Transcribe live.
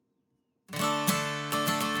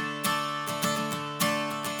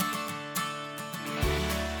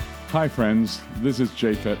Hi friends, this is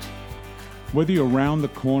Japhet. Whether you're around the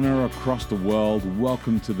corner or across the world,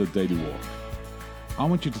 welcome to the Daily Walk. I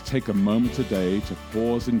want you to take a moment today to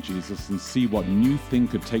pause in Jesus and see what new thing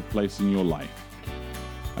could take place in your life.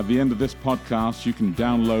 At the end of this podcast, you can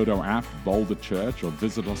download our app, Boulder Church, or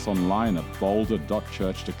visit us online at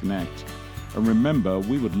boulder.church to connect. And remember,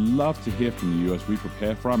 we would love to hear from you as we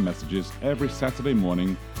prepare for our messages every Saturday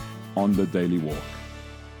morning on the Daily Walk.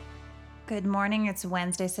 Good morning. It's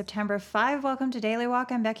Wednesday, September 5. Welcome to Daily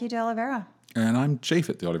Walk. I'm Becky De Oliveira. And I'm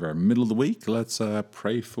Japhet De Oliveira. Middle of the week. Let's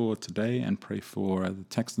pray for today and pray for the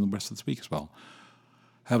text and the rest of this week as well.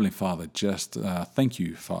 Heavenly Father, just thank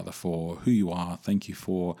you, Father, for who you are. Thank you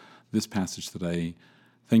for this passage today.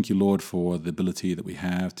 Thank you, Lord, for the ability that we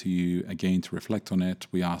have to, again, to reflect on it.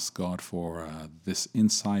 We ask, God, for this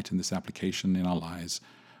insight and this application in our lives.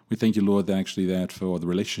 We thank you, Lord, that for the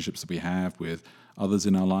relationships that we have with others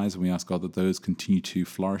in our lives, and we ask, God, that those continue to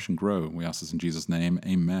flourish and grow. We ask this in Jesus' name.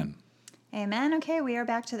 Amen. Amen. Okay, we are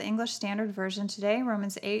back to the English Standard Version today,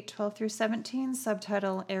 Romans 8:12 through 17,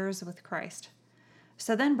 subtitle, Heirs with Christ.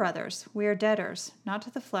 So then, brothers, we are debtors, not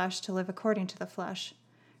to the flesh, to live according to the flesh.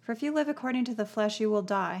 For if you live according to the flesh, you will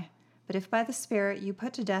die. But if by the Spirit you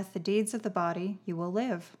put to death the deeds of the body, you will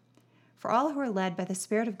live. For all who are led by the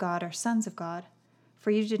Spirit of God are sons of God.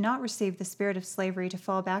 For you did not receive the spirit of slavery to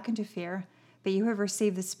fall back into fear, but you have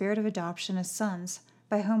received the spirit of adoption as sons,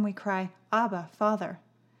 by whom we cry, Abba, Father.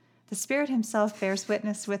 The Spirit himself bears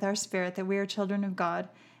witness with our spirit that we are children of God,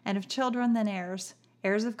 and if children, then heirs,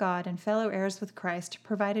 heirs of God and fellow heirs with Christ,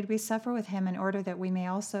 provided we suffer with him in order that we may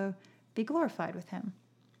also be glorified with him.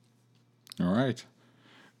 All right.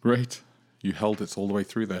 Great. You held it all the way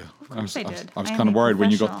through there. Of course I did. I was kind of worried when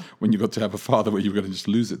you got to have a father where you were going to just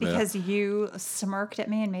lose it there. Because you smirked at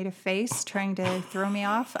me and made a face trying to throw me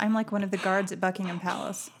off. I'm like one of the guards at Buckingham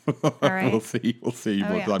Palace. All right. We'll see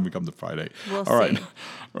by the time we come to Friday. We'll all see.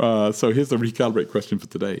 Right. So here's the recalibrate question for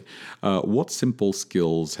today. What simple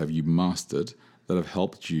skills have you mastered that have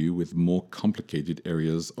helped you with more complicated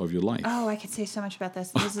areas of your life? Oh, I could say so much about this.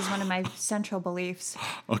 This is one of my central beliefs.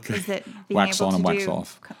 Okay. Is that being wax able on to and wax do,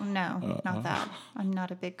 off. No, not that. I'm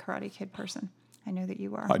not a big Karate Kid person. I know that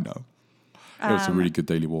you are. I know. It was a really good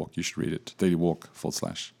daily walk. You should read it. Daily Walk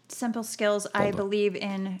 / Simple skills. Boulder. I believe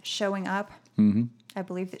in showing up. Mm-hmm. I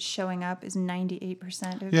believe that showing up is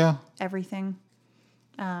 98% of everything.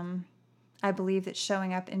 I believe that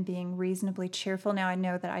showing up and being reasonably cheerful. Now I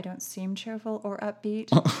know that I don't seem cheerful or upbeat,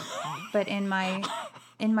 but in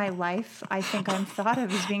my life, I think I'm thought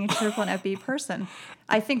of as being a cheerful and upbeat person.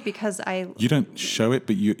 I think because you don't show it,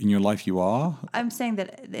 but in your life you are. I'm saying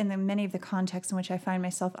that in many of the contexts in which I find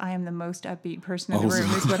myself, I am the most upbeat person in the room.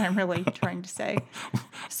 Is what I'm really trying to say.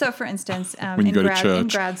 So, for instance, when you go to church, in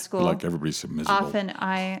grad school, like everybody's so miserable. Often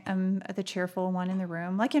I am the cheerful one in the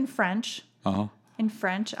room, like in French. In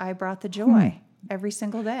French, I brought the joy every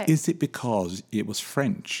single day. Is it because it was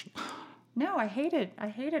French? No, I hated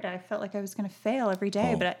it. I felt like I was going to fail every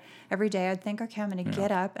day. But every day I'd think, okay, I'm going to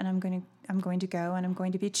get up and I'm going to go and I'm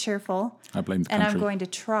going to be cheerful. I blame the country. And I'm going to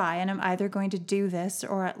try and I'm either going to do this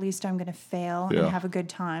or at least I'm going to fail and have a good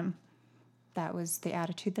time. That was the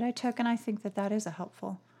attitude that I took, and I think that is a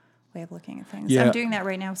helpful way of looking at things. Yeah. I'm doing that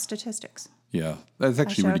right now with statistics. Yeah, that's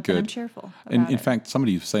actually really good. I'm cheerful. In fact,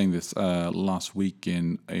 somebody was saying this last week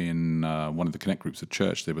in one of the Connect groups at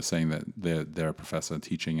church. They were saying that they're a professor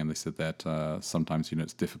teaching, and they said that sometimes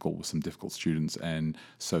it's difficult with some difficult students, and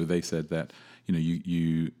so they said that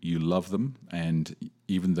you love them, and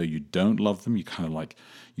even though you don't love them, you kind of like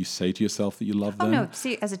you say to yourself that you love them. Oh no!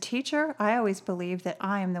 See, as a teacher, I always believe that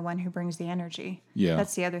I am the one who brings the energy. Yeah,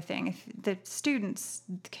 that's the other thing. If the students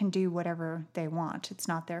can do whatever they want, it's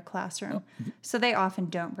not their classroom, so they often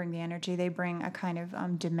don't bring the energy. They bring a kind of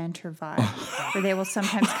Dementor vibe, where they will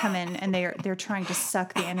sometimes come in and they're trying to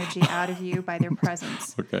suck the energy out of you by their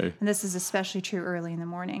presence. Okay, and this is especially true early in the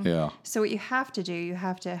morning. Yeah. So what you have to do, you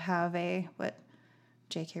have to have what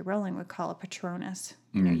J.K. Rowling would call a Patronus.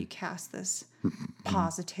 You cast this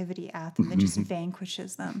positivity at them that just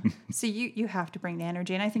vanquishes them. So you have to bring the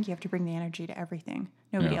energy, and I think you have to bring the energy to everything.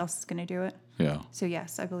 Nobody else is going to do it. Yeah. So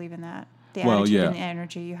yes, I believe in that. The attitude and the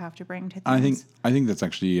energy you have to bring to things. I think that's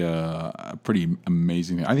actually a pretty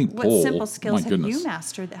amazing thing. I think what Paul, simple skills have goodness, you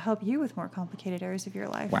mastered that help you with more complicated areas of your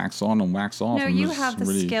life? Wax on and wax off. No, and you have the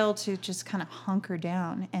skill to just kind of hunker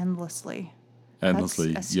down endlessly.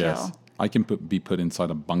 Endlessly, That's a skill. yes. I can be put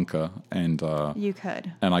inside a bunker, and you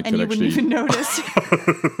could, and I could you actually wouldn't even notice.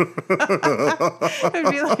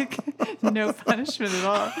 It'd be like no punishment at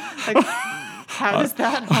all. Like, how does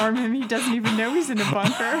that harm him? He doesn't even know he's in a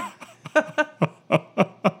bunker.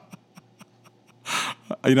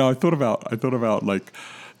 I thought about like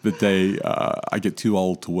the day I get too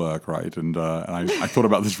old to work, right? And I thought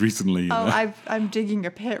about this recently. I'm digging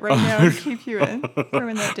a pit right now to keep you in for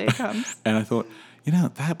when that day comes. And I thought,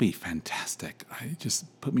 that'd be fantastic. I just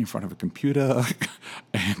put me in front of a computer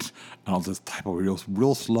and I'll just type real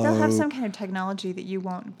slow. They'll have some kind of technology that you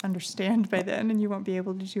won't understand by then, and you won't be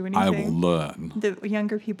able to do anything. I will learn. The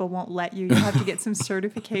younger people won't let you. You'll have to get some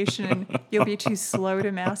certification, and you'll be too slow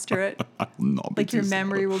to master it. I will not be like your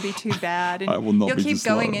memory will be too bad, and I will not you'll be keep too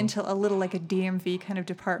slow. going into a little like a DMV kind of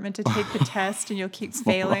department to take the test, and you'll keep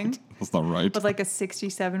failing. That's not right. With like a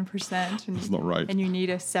 67%. And, that's not right. And you need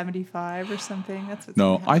a 75 or something. That's what's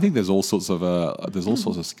No, I think there's all sorts of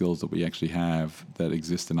skills that we actually have that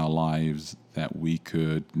exist in our lives that we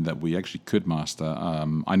actually could master.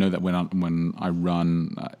 I know that when I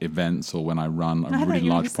run events or when I run a really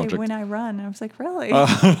large project. When I run, I was like, really?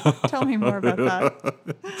 Tell me more about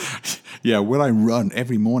that. Yeah, when I run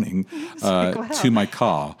every morning to my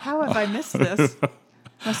car. How have I missed this?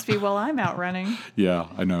 Must be while I'm out running. Yeah,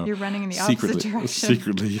 I know. You're running in the opposite direction.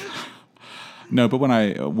 Secretly. No, but when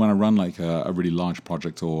I run like a really large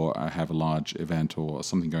project or I have a large event or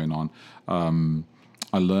something going on,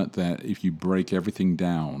 I learned that if you break everything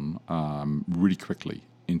down really quickly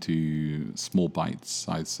into small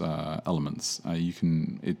bite-sized elements,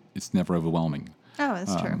 it's never overwhelming. Oh,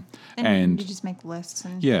 that's true. And you just make lists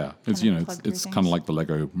and it's kind of like the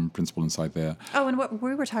Lego principle inside there. Oh, and what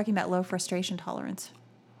we were talking about low frustration tolerance,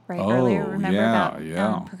 right? Oh, earlier, remember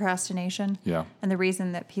about procrastination? Yeah. And the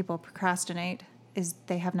reason that people procrastinate is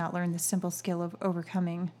they have not learned the simple skill of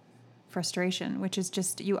overcoming frustration, which is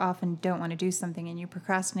just you often don't want to do something and you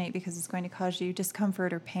procrastinate because it's going to cause you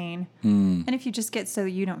discomfort or pain. And if you just get so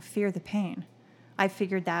you don't fear the pain. I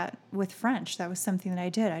figured that with French. That was something that I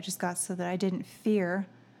did. I just got so that I didn't fear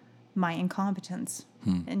my incompetence.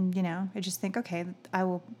 And, I just think, okay, I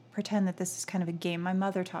will pretend that this is kind of a game. My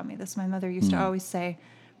mother taught me this. My mother used to always say,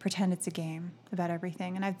 pretend it's a game about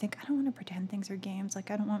everything. And I think, I don't want to pretend things are games.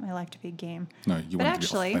 Like, I don't want my life to be a game. No, you want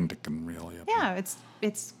to be authentic and real. Yeah,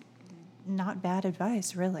 it's not bad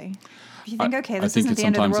advice, really. If you think, okay, this isn't the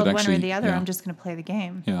end of the world, one or the other, I'm just going to play the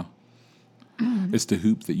game. Yeah. It's the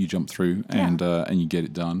hoop that you jump through and you get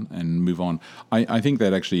it done and move on. I think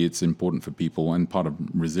that actually it's important for people, and part of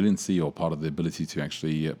resiliency or part of the ability to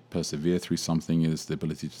actually persevere through something is the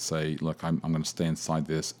ability to say, look, I'm going to stay inside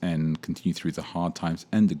this and continue through the hard times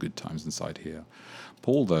and the good times inside here.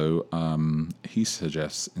 Paul, though, he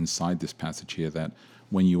suggests inside this passage here that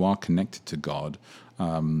when you are connected to God,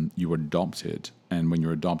 you are adopted. And when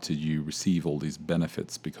you're adopted, you receive all these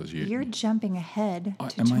benefits because You're jumping ahead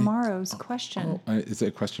to tomorrow's question. Is it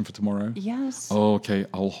a question for tomorrow? Yes. Oh, okay.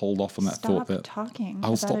 I'll hold off on that thought.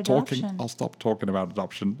 I'll stop talking. I'll stop talking about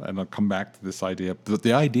adoption, and I'll come back to this idea. But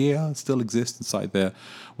the idea still exists inside there,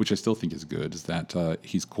 which I still think is good. Is that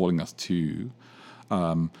he's calling us to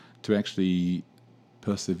actually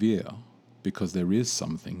persevere. Because there is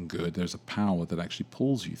something good, there's a power that actually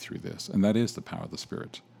pulls you through this, and that is the power of the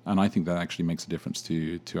Spirit. And I think that actually makes a difference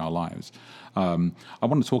to our lives. I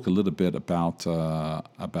want to talk a little bit about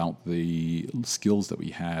the skills that we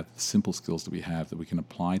have, the simple skills that we have that we can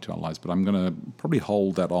apply to our lives. But I'm going to probably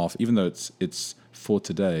hold that off, even though it's for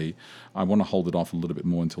today. I want to hold it off a little bit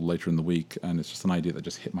more until later in the week. And it's just an idea that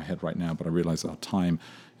just hit my head right now. But I realize our time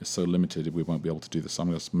is so limited, we won't be able to do this. So I'm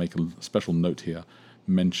going to make a special note here,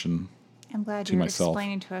 mention. I'm glad you're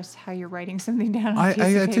explaining to us how you're writing something down. I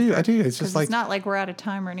do. It's just like it's not like we're out of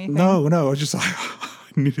time or anything. No. I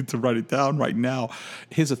needed to write it down right now.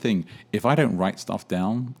 Here's the thing: if I don't write stuff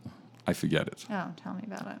down, I forget it. Oh, tell me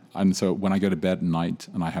about it. And so when I go to bed at night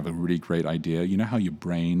and I have a really great idea, you know how your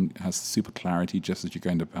brain has super clarity just as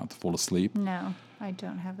you're about to fall asleep? No, I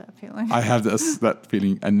don't have that feeling. I have that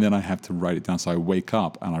feeling, and then I have to write it down. So I wake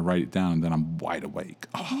up and I write it down, and then I'm wide awake.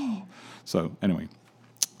 Oh. So anyway.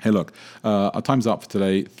 Hey, look, our time's up for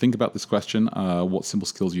today. Think about this question. What simple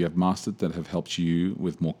skills you have mastered that have helped you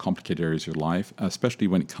with more complicated areas of your life, especially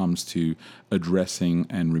when it comes to addressing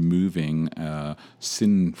and removing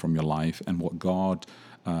sin from your life, and what God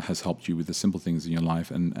has helped you with the simple things in your life,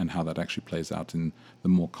 and how that actually plays out in the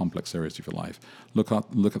more complex areas of your life. Look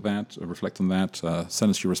at that, reflect on that, send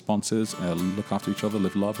us your responses, look after each other,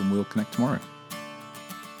 live love, and we'll connect tomorrow.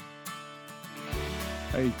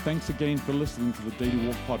 Hey, thanks again for listening to the Daily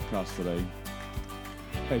Walk podcast today.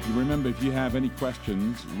 Hey, if you have any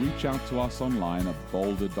questions, reach out to us online at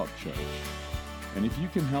boulder.church. And if you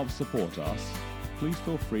can help support us, please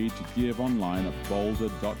feel free to give online at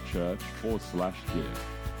boulder.church/give.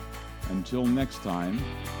 Until next time,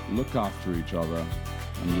 look after each other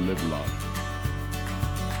and live love.